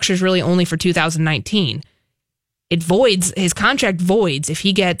restructure is really only for 2019. his contract voids if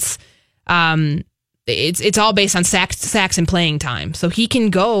he gets it's all based on sacks and playing time. So he can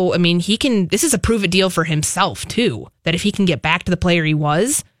go, this is a prove it deal for himself too, that if he can get back to the player he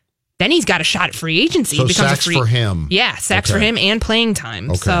was, then he's got a shot at free agency. So sacks for him. Yeah, sacks for him and playing time.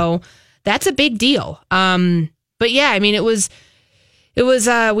 Okay. So that's a big deal. But yeah, it was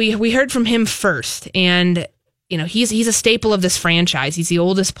we heard from him first, and he's a staple of this franchise. He's the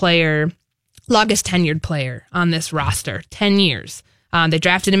oldest player, longest tenured player on this roster, 10 years. They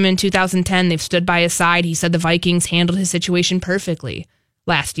drafted him in 2010. They've stood by his side. He said the Vikings handled his situation perfectly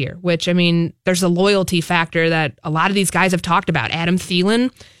last year, which, there's a loyalty factor that a lot of these guys have talked about. Adam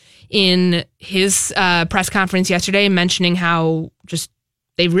Thielen, in his press conference yesterday, mentioning how just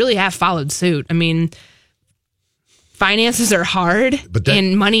they really have followed suit. Finances are hard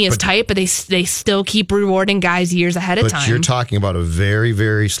and money is tight, but they still keep rewarding guys years ahead of time. But you're talking about a very,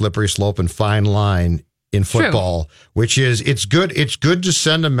 very slippery slope and fine line in football, which is it's good to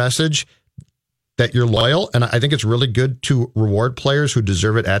send a message that you're loyal, and I think it's really good to reward players who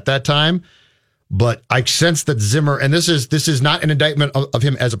deserve it at that time. But I sense that Zimmer, and this is not an indictment of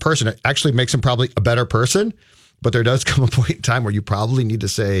him as a person, it actually makes him probably a better person. But there does come a point in time where you probably need to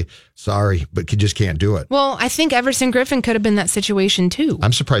say, sorry, but you just can't do it. Well, I think Everson Griffin could have been that situation too.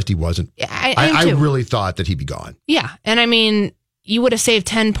 I'm surprised he wasn't. I really thought that he'd be gone. Yeah. And you would have saved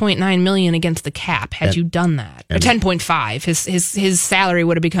 $10.9 million against the cap had you done that. Or 10.5. His salary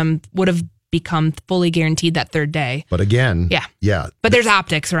would have become fully guaranteed that third day. But again, yeah. But there's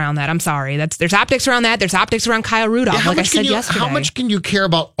optics around that. I'm sorry. There's optics around that. There's optics around Kyle Rudolph, like I said yesterday. How much can you care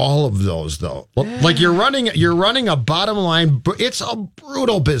about all of those, though? Like you're running a bottom line. It's a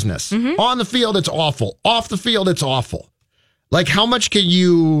brutal business. Mm-hmm. On the field, it's awful. Off the field, it's awful. Like how much can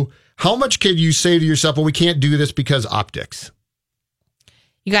you say to yourself, well, we can't do this because optics?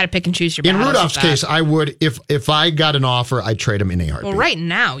 You got to pick and choose your battles. In Rudolph's case, I would, if I got an offer, I'd trade him in a heartbeat. Well, right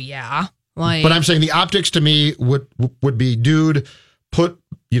now, yeah. But I'm saying the optics to me would be, dude,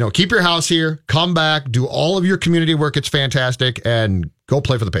 keep your house here, come back, do all of your community work. It's fantastic, and go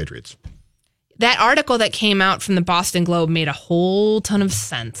play for the Patriots. That article that came out from the Boston Globe made a whole ton of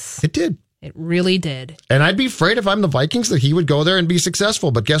sense. It did. It really did. And I'd be afraid if I'm the Vikings that he would go there and be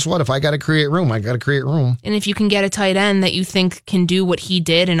successful. But guess what? If I got to create room, I got to create room. And if you can get a tight end that you think can do what he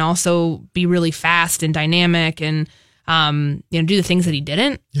did and also be really fast and dynamic and do the things that he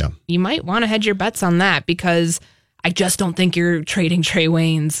didn't, you might want to hedge your bets on that, because I just don't think you're trading Trey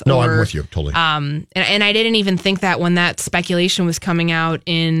Waynes. No, I'm with you totally. And I didn't even think that when that speculation was coming out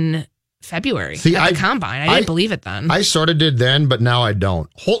in February at the Combine. I didn't believe it then. I sort of did then, but now I don't.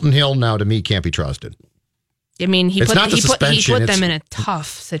 Holton Hill now to me can't be trusted. He put them in a tough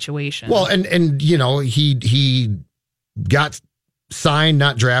situation. Well, and he got signed,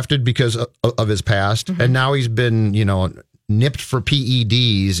 not drafted because of his past, mm-hmm. and now he's been nipped for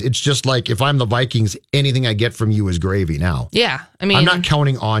PEDs. It's just like, if I'm the Vikings, anything I get from you is gravy now. Yeah, I'm not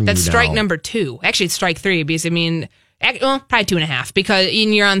counting on you. That's strike number 2. Actually, it's strike 3 because probably 2.5, because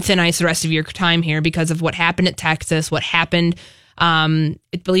you're on thin ice the rest of your time here because of what happened at Texas, what happened. I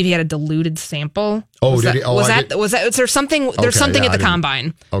believe he had a diluted sample. Oh, did he? Oh, was there something? There's something at the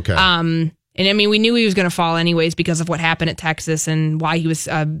Combine. Okay. And we knew he was going to fall anyways because of what happened at Texas and why he was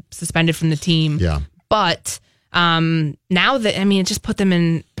suspended from the team. Yeah. But now that it just put them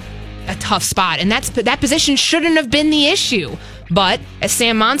in a tough spot, and that position shouldn't have been the issue. But as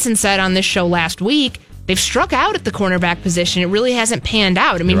Sam Monson said on this show last week, they've struck out at the cornerback position. It really hasn't panned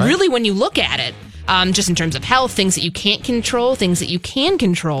out. Really, when you look at it, just in terms of health, things that you can't control, things that you can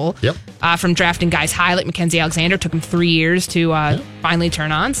control. Yep. From drafting guys high like Mackenzie Alexander, took him 3 years to finally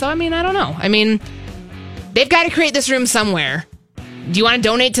turn on. So, I don't know. They've got to create this room somewhere. Do you want to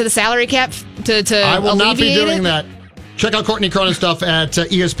donate to the salary cap to I will not be doing it? that. Check out Courtney Cronin stuff at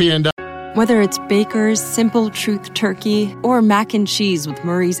ESPN. Whether it's Baker's Simple Truth Turkey or mac and cheese with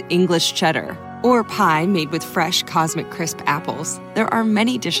Murray's English Cheddar, or pie made with fresh Cosmic Crisp apples, there are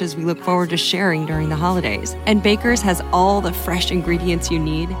many dishes we look forward to sharing during the holidays. And Baker's has all the fresh ingredients you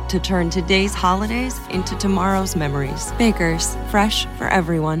need to turn today's holidays into tomorrow's memories. Baker's, fresh for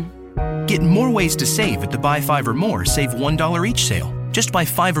everyone. Get more ways to save at the Buy 5 or More Save $1 each sale. Just buy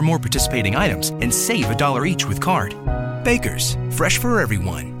 5 or more participating items and save $1 each with card. Baker's, fresh for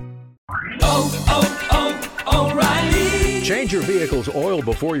everyone. O'Reilly. Change your vehicle's oil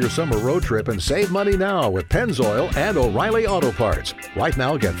before your summer road trip and save money now with Pennzoil and O'Reilly Auto Parts. Right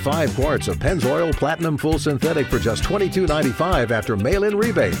now, get 5 quarts of Pennzoil Platinum Full Synthetic for just $22.95 after mail-in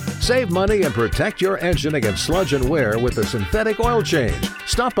rebate. Save money and protect your engine against sludge and wear with the synthetic oil change.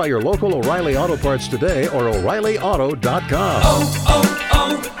 Stop by your local O'Reilly Auto Parts today or O'ReillyAuto.com.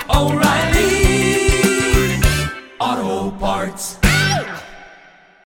 Auto Parts.